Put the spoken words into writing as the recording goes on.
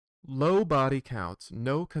Low body counts,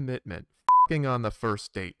 no commitment, f***ing on the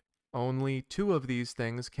first date. Only two of these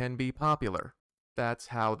things can be popular. That's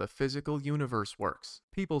how the physical universe works.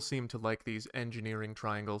 People seem to like these engineering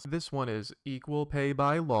triangles. This one is equal pay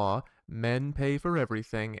by law, men pay for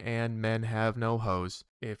everything, and men have no hoes.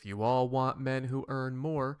 If you all want men who earn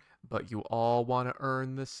more, but you all want to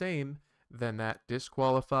earn the same, then that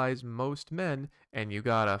disqualifies most men, and you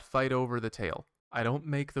gotta fight over the tail. I don't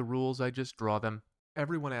make the rules, I just draw them.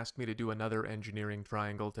 Everyone asked me to do another engineering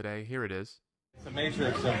triangle today. Here it is. It's the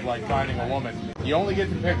matrix of like finding a woman. You only get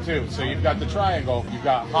to pick two. So you've got the triangle, you've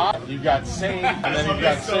got hot, you've got sane, and then you've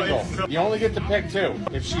got single. You only get to pick two.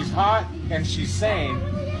 If she's hot and she's sane,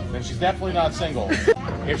 then she's definitely not single.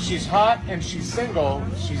 If she's hot and she's single,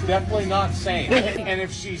 she's definitely not sane. And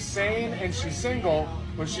if she's sane and she's single,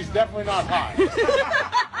 well, she's definitely not hot.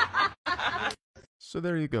 So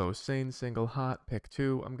there you go. Sane, single, hot, pick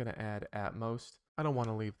two. I'm gonna add at most. I don't want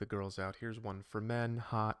to leave the girls out. Here's one for men,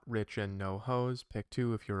 hot, rich, and no hoes. Pick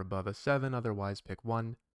two if you're above a 7, otherwise pick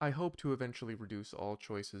 1. I hope to eventually reduce all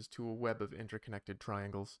choices to a web of interconnected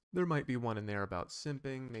triangles. There might be one in there about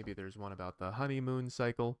simping, maybe there's one about the honeymoon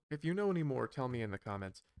cycle. If you know any more, tell me in the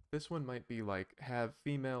comments. This one might be like, have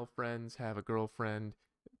female friends, have a girlfriend,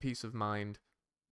 peace of mind.